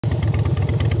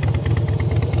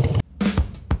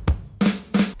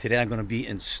Today I'm going to be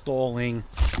installing,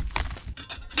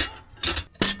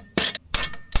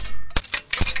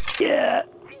 yeah,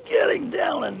 getting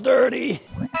down and dirty.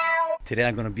 Today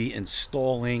I'm going to be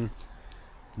installing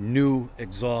new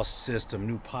exhaust system,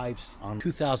 new pipes on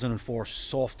 2004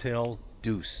 Softail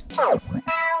Deuce.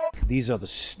 These are the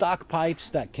stock pipes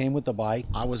that came with the bike.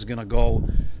 I was going to go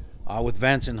with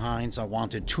Vance Hines. I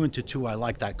wanted 2x2. I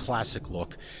like that classic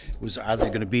look. It was either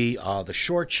going to be the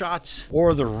short shots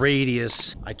or the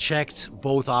radius. I checked.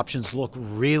 Both options look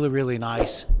really, really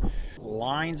nice.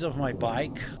 Lines of my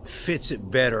bike fits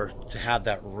it better to have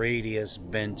that radius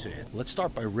bend to it. Let's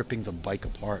start by ripping the bike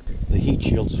apart. The heat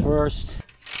shields first.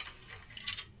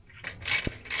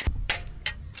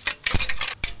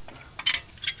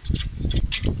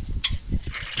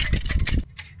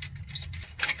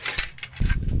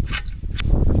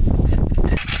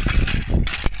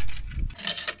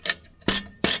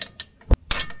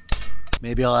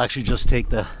 Maybe I'll actually just take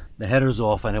the headers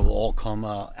off and it will all come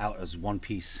out as one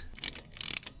piece.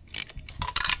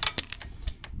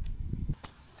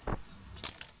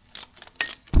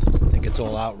 I think it's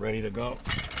all out, ready to go.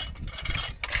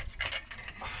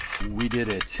 We did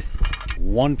it.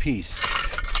 One piece.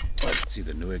 Let's see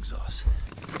the new exhaust.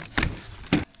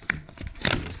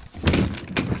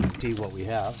 See what we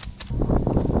have.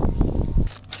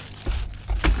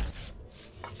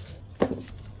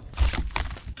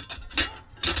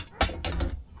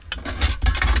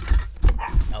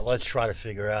 Let's try to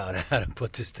figure out how to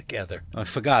put this together. I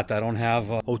forgot I don't have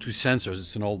O2 sensors.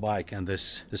 It's an old bike, and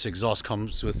this exhaust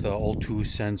comes with O2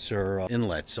 sensor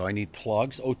inlets, so I need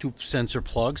plugs, O2 sensor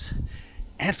plugs.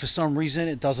 And for some reason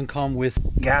it doesn't come with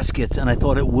gaskets, and I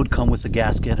thought it would come with the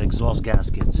gasket, exhaust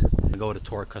gaskets. I go to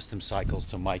Torque Custom Cycles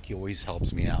to Mike. He always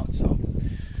helps me out, so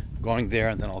I'm going there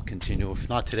and then I'll continue. If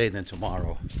not today, then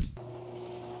tomorrow.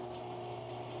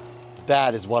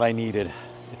 That is what I needed.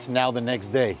 It's now the next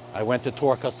day. I went to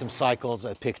Torque Custom Cycles.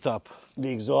 I picked up the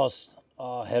exhaust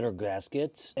header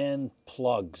gaskets and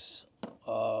plugs,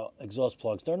 exhaust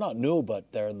plugs. They're not new, but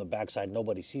they're in the backside.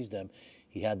 Nobody sees them.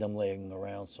 He had them laying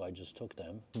around, so I just took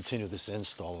them. Continue this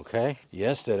install, okay?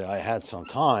 Yesterday I had some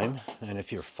time, and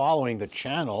if you're following the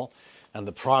channel and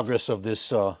the progress of this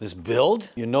this build,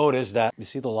 you notice that, you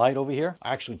see the light over here?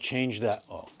 I actually changed that.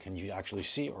 Oh, can you actually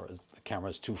see, or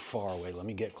camera's too far away? Let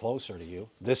me get closer to you.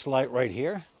 This light right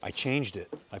here, I changed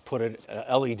it. I put it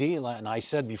LED, and I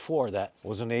said before that I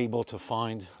wasn't able to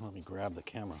find, let me grab the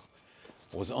camera.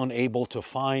 I was unable to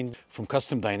find from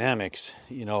Custom Dynamics,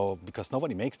 you know, because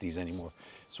nobody makes these anymore.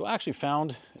 So I actually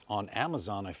found on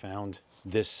Amazon, I found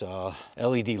this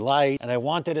LED light, and I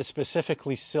wanted it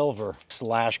specifically silver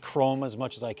 / chrome as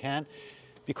much as I can,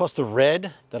 because the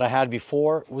red that I had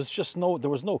before was just there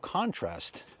was no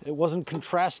contrast. It wasn't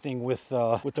contrasting with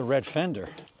the red fender.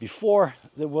 Before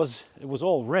it was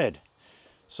all red.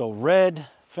 So red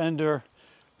fender,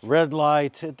 red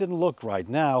light, it didn't look right.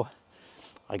 Now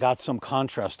I got some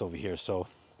contrast over here. So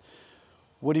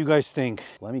what do you guys think?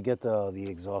 Let me get the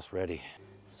exhaust ready.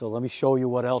 So let me show you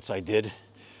what else I did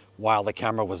while the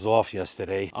camera was off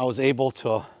yesterday. I was able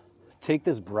to take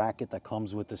this bracket that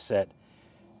comes with the set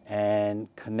and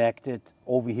connect it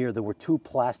over here. There were two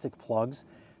plastic plugs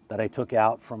that I took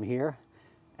out from here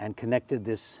and connected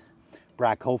this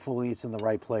bracket. Hopefully it's in the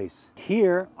right place.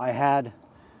 Here I had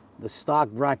the stock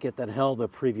bracket that held the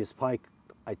previous pike.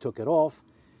 I took it off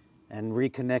and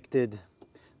reconnected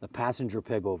the passenger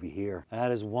peg over here.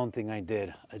 That is one thing I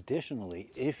did.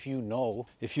 Additionally, if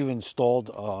you've installed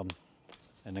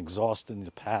an exhaust in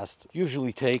the past,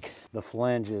 usually take the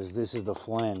flanges. This is the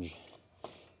flange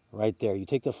right there. You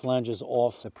take the flanges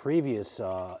off the previous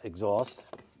exhaust,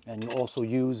 and you also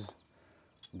use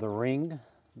the ring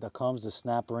that comes, the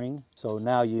snap ring. So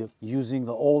now you're using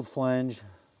the old flange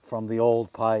from the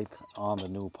old pipe on the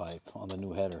new pipe, on the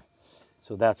new header.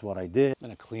 So that's what I did. I'm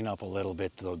gonna clean up a little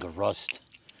bit the rust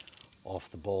off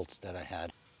the bolts that I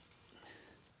had.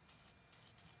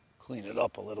 Clean it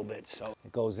up a little bit so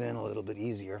it goes in a little bit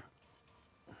easier.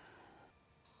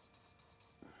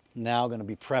 Now I'm gonna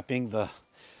be prepping the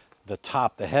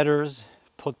top, the headers.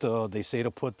 They say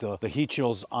to put the heat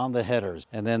shields on the headers,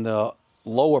 and then the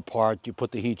lower part you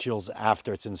put the heat shields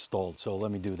after it's installed. So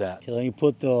let me do that. Okay, let me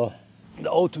put the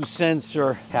O2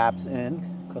 sensor caps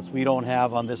in, because we don't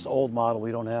have, on this old model,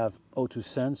 we don't have O2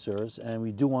 sensors, and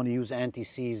we do want to use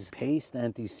anti-seize paste,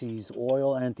 anti-seize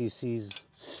oil, anti-seize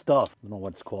stuff. I don't know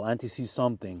what it's called, anti-seize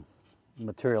something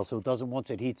material, so it doesn't, once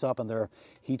it heats up and there are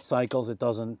heat cycles, it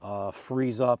doesn't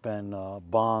freeze up and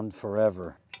bond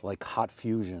forever like hot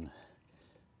fusion.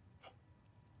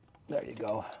 There you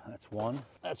go, that's one.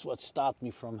 That's what stopped me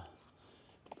from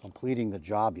completing the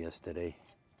job yesterday.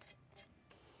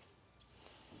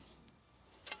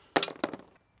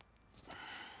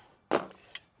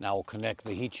 Now we'll connect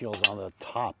the heat shields on the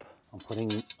top. I'm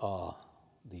putting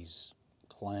these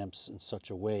clamps in such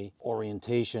a way,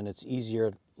 orientation, it's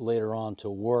easier later on to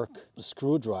work the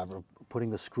screwdriver,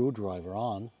 putting the screwdriver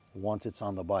on once it's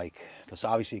on the bike. Because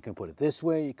obviously you can put it this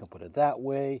way, you can put it that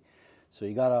way. So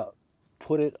you gotta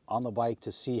put it on the bike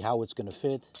to see how it's gonna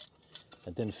fit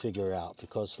and then figure it out.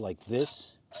 Because like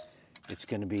this, it's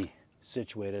gonna be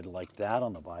situated like that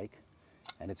on the bike,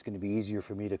 and it's gonna be easier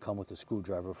for me to come with the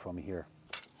screwdriver from here.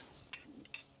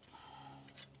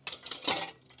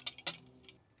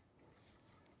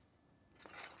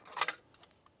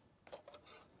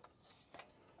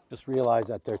 Just realize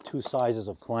that there are two sizes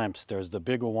of clamps. There's the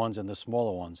bigger ones and the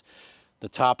smaller ones. The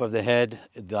top of the head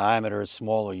diameter is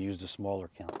smaller. Use the smaller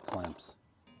clamps.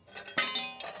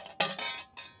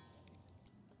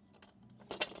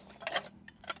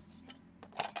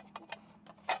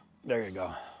 There you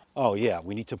go. Oh yeah,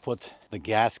 we need to put the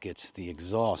gaskets, the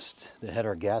exhaust, the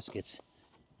header gaskets.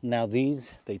 Now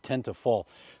these, they tend to fall.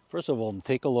 First of all,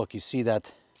 take a look. You see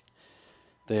that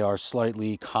they are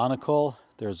slightly conical.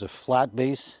 There's a flat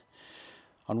base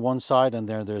on one side, and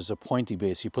there's a pointy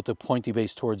base. You put the pointy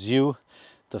base towards you,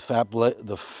 the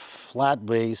flat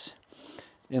base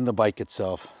in the bike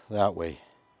itself, that way.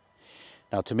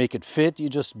 Now to make it fit, you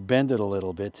just bend it a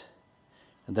little bit,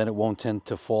 and then it won't tend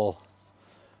to fall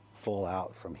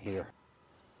out from here.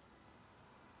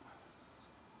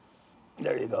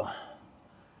 There you go.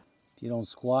 If you don't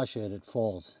squash it, it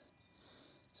falls.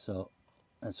 So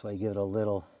that's why you give it a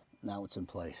little. Now it's in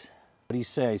place. What do you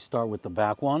say? Start with the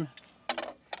back one.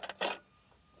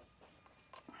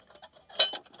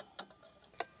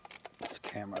 This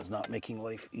camera is not making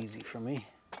life easy for me.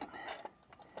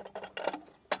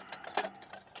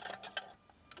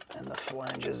 And the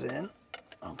flange is in.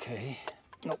 Okay.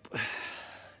 Nope.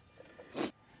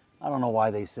 I don't know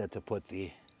why they said to put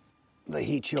the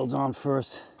heat shields on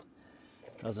first.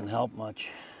 Doesn't help much.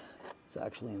 It's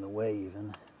actually in the way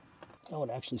even. I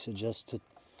would actually suggest to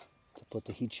put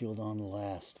the heat shield on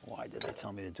last. Why did they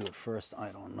tell me to do it first? I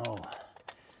don't know.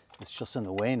 It's just in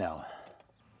the way now.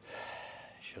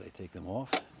 Should I take them off?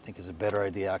 I think it's a better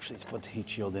idea actually to put the heat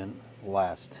shield in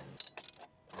last.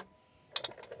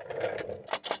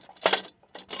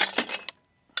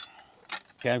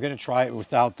 Okay, I'm gonna try it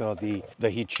without the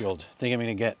heat shield. I think I'm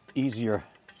gonna get easier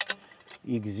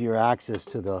access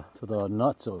to the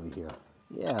nuts over here.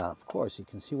 Yeah, of course, you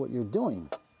can see what you're doing.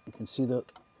 You can see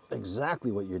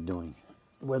exactly what you're doing.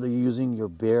 Whether you're using your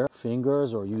bare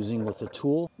fingers or using with a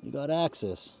tool, you got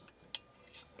access.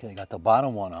 Okay, I got the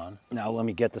bottom one on. Now let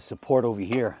me get the support over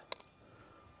here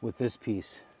with this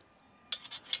piece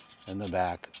in the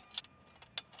back.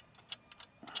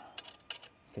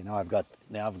 Okay, now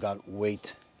I've got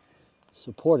weight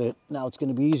support it. Now it's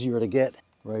going to be easier to get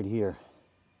right here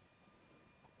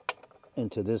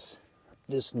into this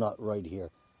nut right here.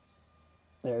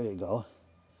 There you go.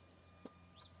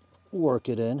 Work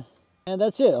it in. And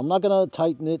that's it. I'm not going to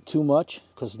tighten it too much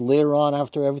because later on,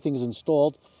 after everything is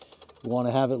installed, you want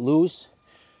to have it loose.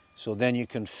 So then you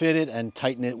can fit it and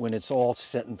tighten it when it's all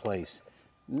set in place.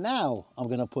 Now I'm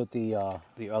going to put the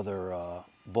other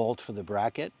bolt for the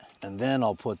bracket, and then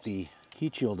I'll put the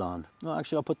heat shield on. No,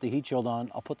 actually I'll put the heat shield on.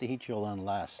 I'll put the heat shield on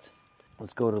last.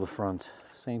 Let's go to the front.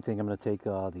 Same thing. I'm going to take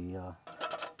Okay,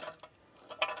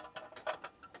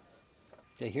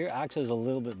 here access is a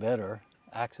little bit better.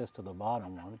 Access to the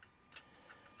bottom one.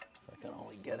 If I can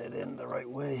only get it in the right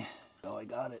way. Oh, I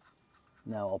got it.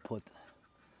 Now I'll put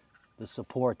the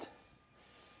support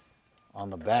on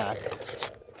the back.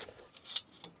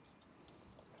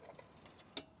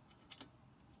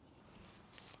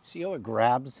 See how it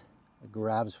grabs? It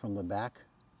grabs from the back.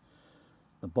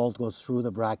 The bolt goes through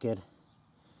the bracket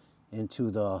into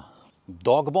the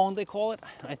dog bone, they call it,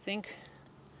 I think.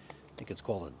 I think it's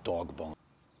called a dog bone.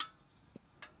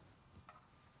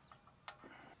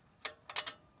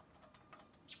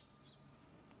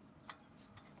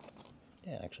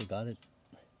 Yeah, I actually got it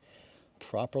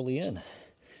properly in.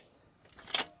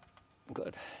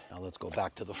 Good. Now let's go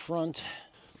back to the front.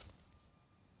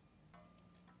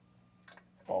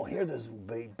 Oh, here there's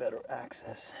way better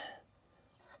access.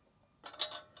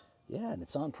 Yeah, and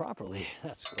it's on properly.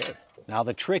 That's good. Now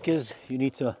the trick is you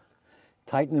need to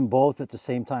tighten them both at the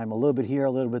same time. A little bit here,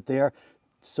 a little bit there,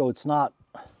 so it's not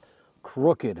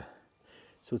crooked.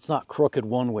 So it's not crooked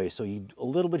one way. So you a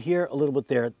little bit here, a little bit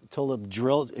there, until it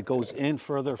drills, it goes in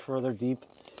further deep.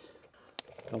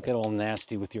 Don't get all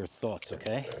nasty with your thoughts,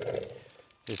 okay?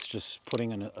 It's just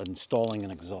installing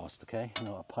an exhaust, okay? You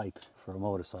know, a pipe for a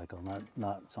motorcycle,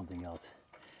 not something else.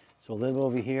 So a little bit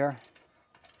over here,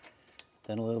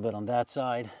 then a little bit on that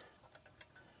side.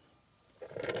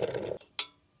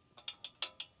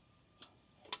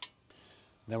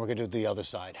 Then we're gonna do the other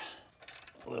side.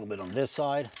 A little bit on this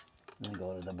side, and then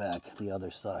go to the back, the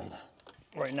other side.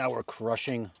 Right now we're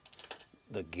crushing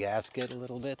the gasket a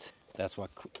little bit. That's what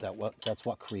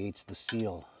creates the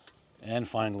seal. And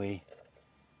finally,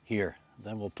 here.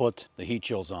 Then we'll put the heat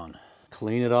shields on.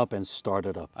 Clean it up and start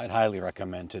it up. I'd highly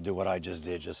recommend to do what I just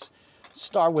did. Just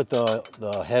start with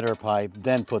the header pipe,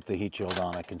 then put the heat shield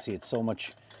on. I can see it's so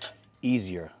much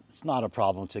easier. It's not a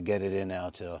problem to get it in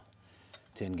now to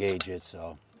engage it,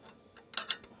 so.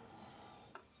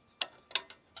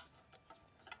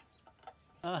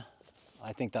 I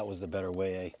think that was the better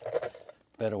way.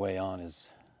 Better way on is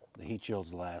the heat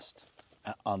shields last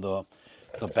on the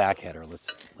back header.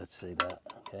 Let's say that.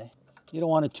 Okay. You don't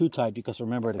want it too tight because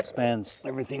remember it expands.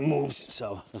 Everything moves,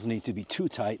 so it doesn't need to be too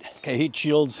tight. Okay, heat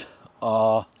shields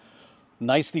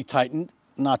nicely tightened,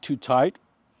 not too tight.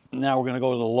 Now we're gonna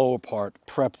go to the lower part,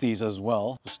 prep these as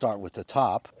well. We'll start with the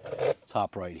top.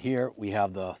 Top right here, we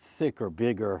have the thicker,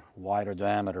 bigger, wider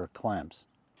diameter clamps.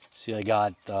 See, I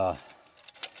got the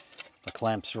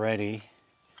clamps ready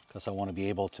because I want to be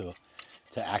able to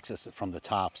access it from the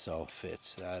top so it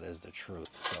fits. That is the truth.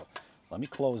 So let me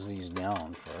close these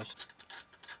down first.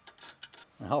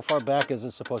 And how far back is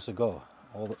it supposed to go?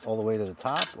 All the way to the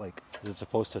top? Like, is it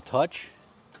supposed to touch?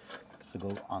 Does it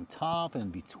go on top and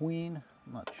between?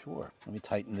 I'm not sure. Let me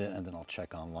tighten it and then I'll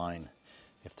check online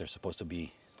if they're supposed to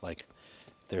be like,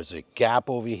 there's a gap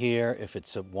over here, if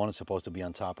it's one is supposed to be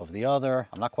on top of the other.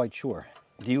 I'm not quite sure.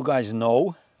 Do you guys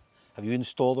know? Have you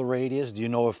installed a radius? Do you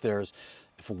know if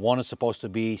one is supposed to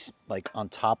be like on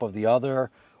top of the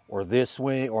other or this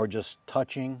way or just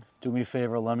touching? Do me a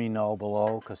favor, let me know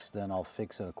below because then I'll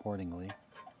fix it accordingly.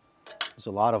 There's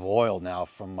a lot of oil now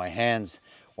from my hands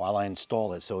while I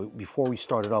install it. So before we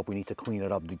start it up, we need to clean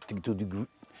it up to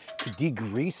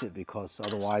degrease it because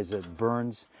otherwise it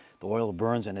burns, the oil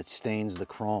burns and it stains the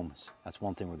chromes. That's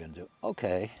one thing we're gonna do.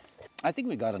 Okay, I think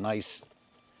we got a nice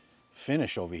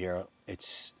finish over here.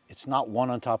 It's not one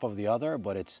on top of the other,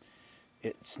 but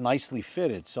it's nicely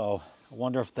fitted. So I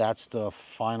wonder if that's the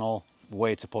final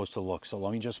way it's supposed to look. So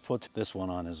let me just put this one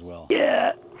on as well.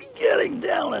 Yeah, getting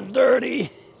down and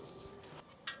dirty.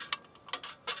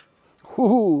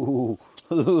 Whoo,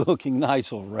 looking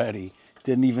nice already.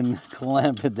 Didn't even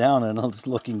clamp it down and it's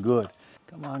looking good.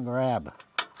 Come on, grab.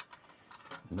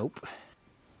 Nope.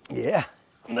 Yeah,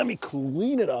 let me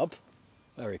clean it up.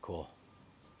 Very cool.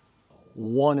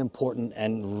 One important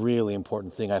and really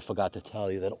important thing I forgot to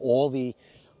tell you, that all the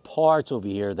parts over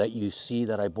here that you see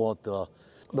that I bought, the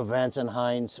Vance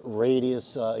Hines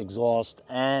Radius exhaust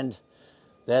and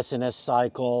the S&S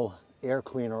cycle air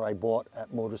cleaner I bought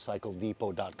at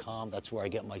motorcycledepot.com. That's where I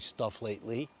get my stuff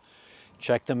lately.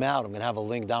 Check them out. I'm gonna have a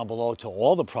link down below to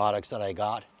all the products that I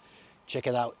got. Check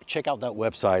it out. Check out that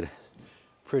website.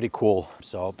 Pretty cool.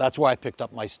 So that's where I picked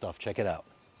up my stuff. Check it out.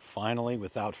 Finally,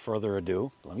 without further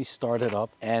ado, let me start it up.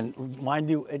 And mind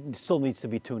you, it still needs to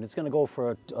be tuned. It's gonna go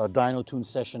for a dyno tune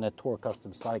session at Tour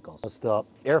Custom Cycles. The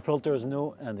air filter is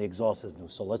new and the exhaust is new.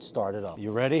 So let's start it up.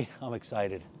 You ready? I'm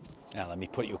excited. Now let me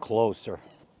put you closer.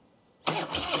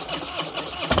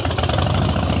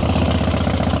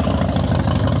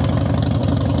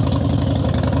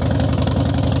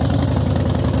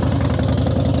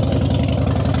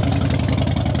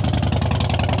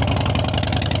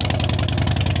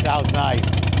 Sounds nice.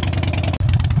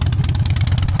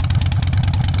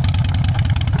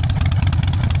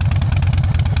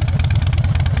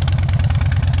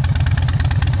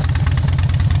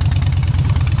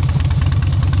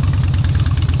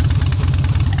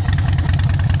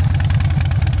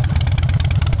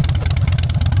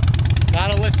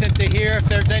 Gotta listen to hear if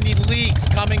there's any leaks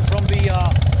coming from the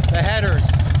headers.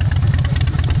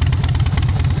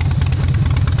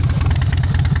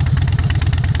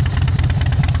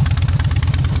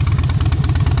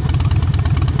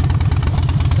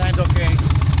 Okay.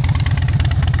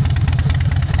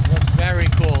 Looks very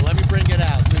cool. Let me bring it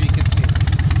out so you can see.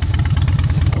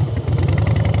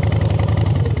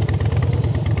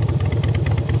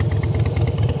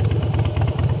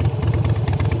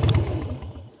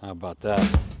 How about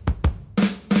that?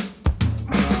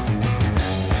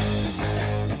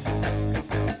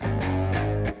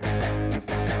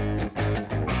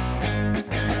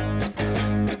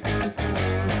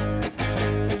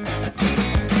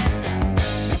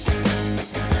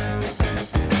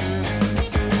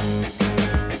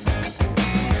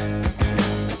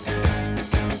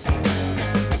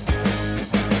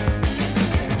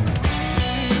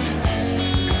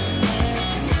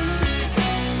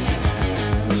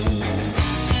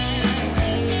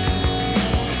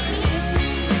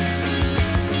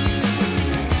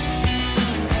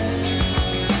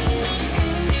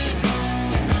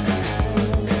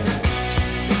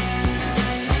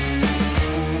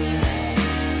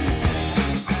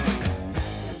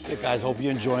 Guys, hope you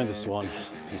enjoyed this one.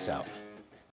 Peace out.